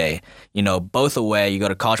Tuesday. Both away. You go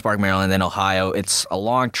to College Park, Maryland, then Ohio. It's a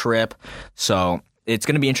long trip, so it's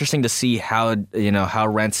going to be interesting to see how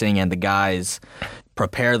Rensing and the guys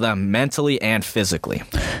prepare them mentally and physically.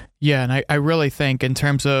 Yeah, and I really think in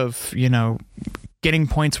terms of, getting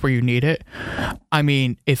points where you need it, I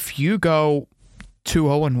mean, if you go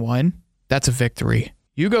 2-0-1, that's a victory.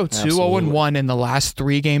 You go 2-0-1 in the last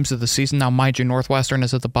 3 games of the season. Now, mind you, Northwestern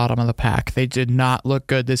is at the bottom of the pack. They did not look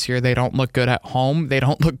good this year. They don't look good at home. They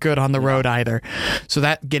don't look good on the road either.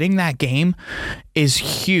 So getting that game is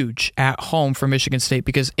huge at home for Michigan State,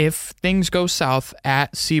 because if things go south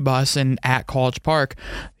at CBUS and at College Park,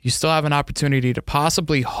 you still have an opportunity to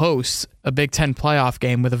possibly host a Big Ten playoff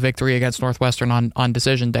game with a victory against Northwestern on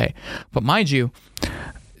decision day. But mind you,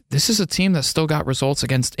 this is a team that still got results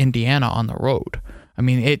against Indiana on the road. I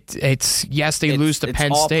mean, it's yes, they lose to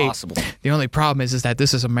Penn all State. Possible. The only problem is that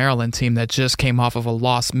this is a Maryland team that just came off of a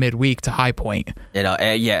loss midweek to High Point.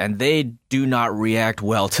 And they do not react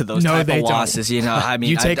well to those type of losses. Don't. I mean,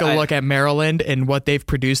 you take a look at Maryland and what they've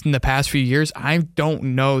produced in the past few years. I don't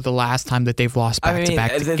know the last time that they've lost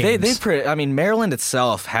back-to-back games. Maryland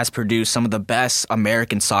itself has produced some of the best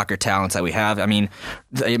American soccer talents that we have. I mean,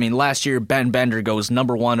 last year Ben Bender goes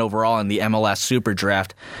number 1 overall in the MLS Super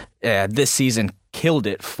Draft. This season killed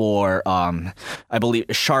it for I believe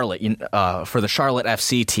Charlotte for the Charlotte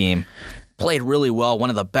FC team. Played really well, one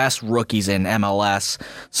of the best rookies in MLS.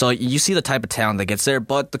 So you see the type of talent that gets there,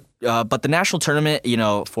 but the national tournament,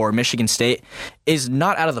 for Michigan State is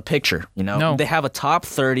not out of the picture. No. They have a top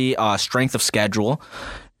 30 strength of schedule,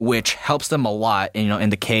 which helps them a lot. In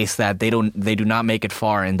the case that they do not make it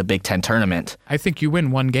far in the Big Ten tournament. I think you win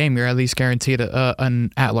one game, you're at least guaranteed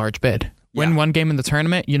an at-large bid. Win one game in the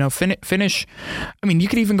tournament, finish. I mean, you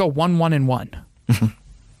could even go 1-1-1.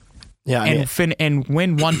 Yeah, and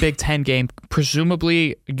win one Big Ten game.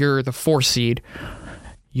 Presumably, you're the 4 seed.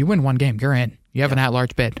 You win one game, you're in. You have an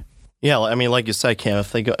at-large bid. Yeah, I mean, like you said, Cam,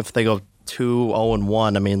 if they go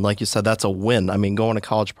 2-0-1, I mean, like you said, that's a win. I mean, going to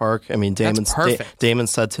College Park. I mean, Damon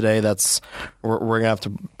said today we're gonna have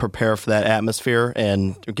to prepare for that atmosphere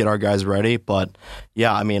and get our guys ready. But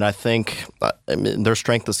yeah, I mean, I think their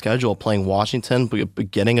strength of schedule, playing Washington,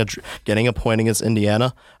 getting a point against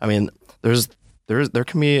Indiana. I mean, there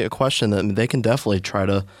can be a question that they can definitely try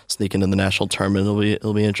to sneak into the national tournament.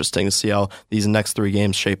 It'll be interesting to see how these next 3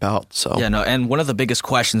 games shape out. So and one of the biggest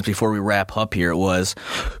questions before we wrap up here was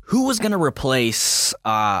who was going to replace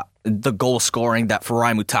the goal scoring that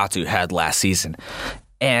Farai Mutatu had last season.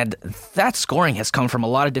 And that scoring has come from a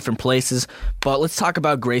lot of different places, but let's talk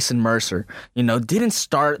about Grayson Mercer. Didn't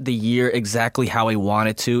start the year exactly how he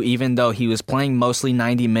wanted to, even though he was playing mostly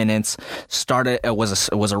 90 minutes,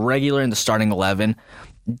 was a regular in the starting 11.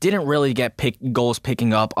 Didn't really get goals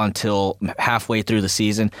picking up until halfway through the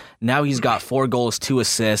season. Now he's got 4 goals, 2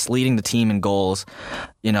 assists, leading the team in goals.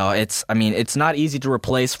 It's not easy to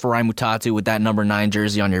replace Farai Mutatu with that number 9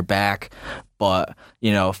 jersey on your back. But,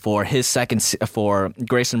 for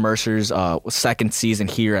Grayson Mercer's second season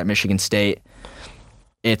here at Michigan State,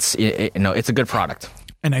 it's a good product.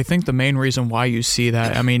 And I think the main reason why you see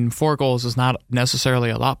that, 4 goals is not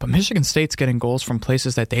necessarily a lot, but Michigan State's getting goals from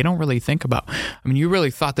places that they don't really think about. You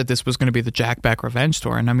really thought that this was going to be the Jack Beck revenge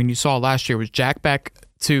tour. And you saw last year was Jack Beck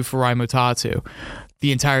to Farai Mutatu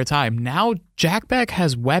the entire time. Now Jack Beck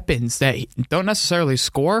has weapons that don't necessarily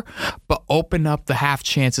score, but open up the half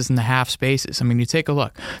chances and the half spaces. You take a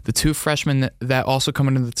look. The 2 freshmen that also come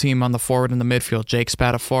into the team on the forward and the midfield, Jake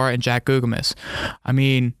Spatafora and Jack Gugamis.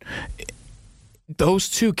 Those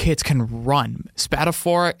 2 kids can run.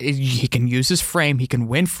 Spatafora, he can use his frame. He can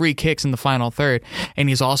win free kicks in the final third, and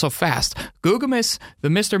he's also fast. Gugamis, the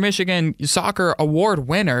Mr. Michigan Soccer Award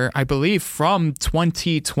winner, I believe, from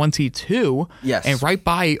 2022. Yes. And right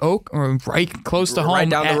close to home, right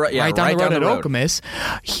down the road at Okemos.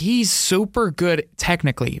 He's super good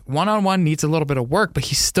technically. One-on-one needs a little bit of work, but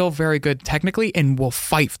he's still very good technically and will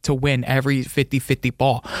fight to win every 50-50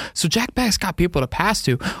 ball. So Jack Beck's got people to pass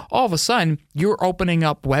to. All of a sudden, you're opening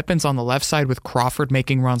up weapons on the left side with Crawford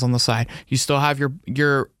making runs on the side. You still have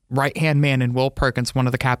your right-hand man in Will Perkins, one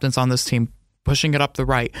of the captains on this team, pushing it up the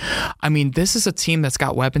right. This is a team that's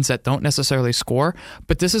got weapons that don't necessarily score,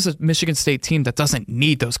 but this is a Michigan State team that doesn't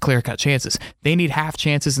need those clear-cut chances. They need half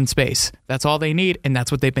chances in space. That's all they need, and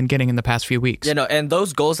that's what they've been getting in the past few weeks. And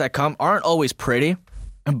those goals that come aren't always pretty,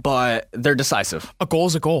 but they're decisive. A goal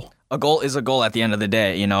is a goal. A goal is a goal at the end of the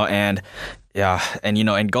day, and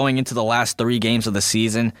going into the last 3 games of the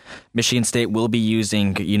season, Michigan State will be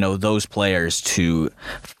using, those players to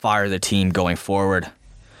fire the team going forward.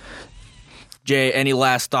 Jay, any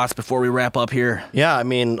last thoughts before we wrap up here? Yeah,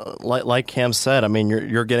 like Cam said,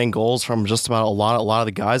 you're getting goals from just about a lot of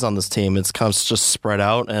the guys on this team. It's kind of just spread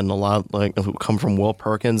out, and a lot who come from Will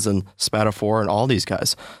Perkins and Spatafora and all these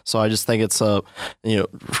guys. So I just think it's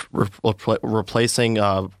replacing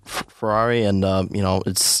Ferrari, and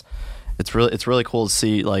it's really cool to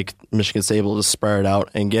see Michigan State able to spread it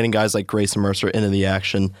out and getting guys like Grayson Mercer into the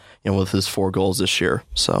action, with his 4 goals this year.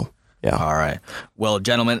 So. Yeah. All right. Well,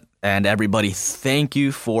 gentlemen and everybody, thank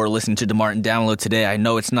you for listening to DeMartin Download today. I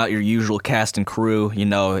know it's not your usual cast and crew.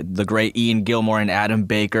 The great Ian Gilmore and Adam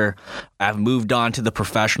Baker have moved on to the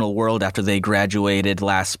professional world after they graduated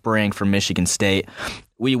last spring from Michigan State.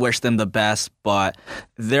 We wish them the best, but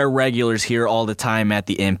they're regulars here all the time at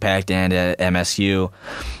the Impact and at MSU.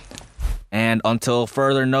 And until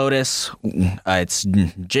further notice, it's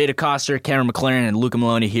Jay DeCoster, Cameron McLaren, and Luca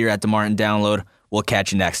Maloney here at DeMartin Download. We'll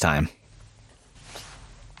catch you next time.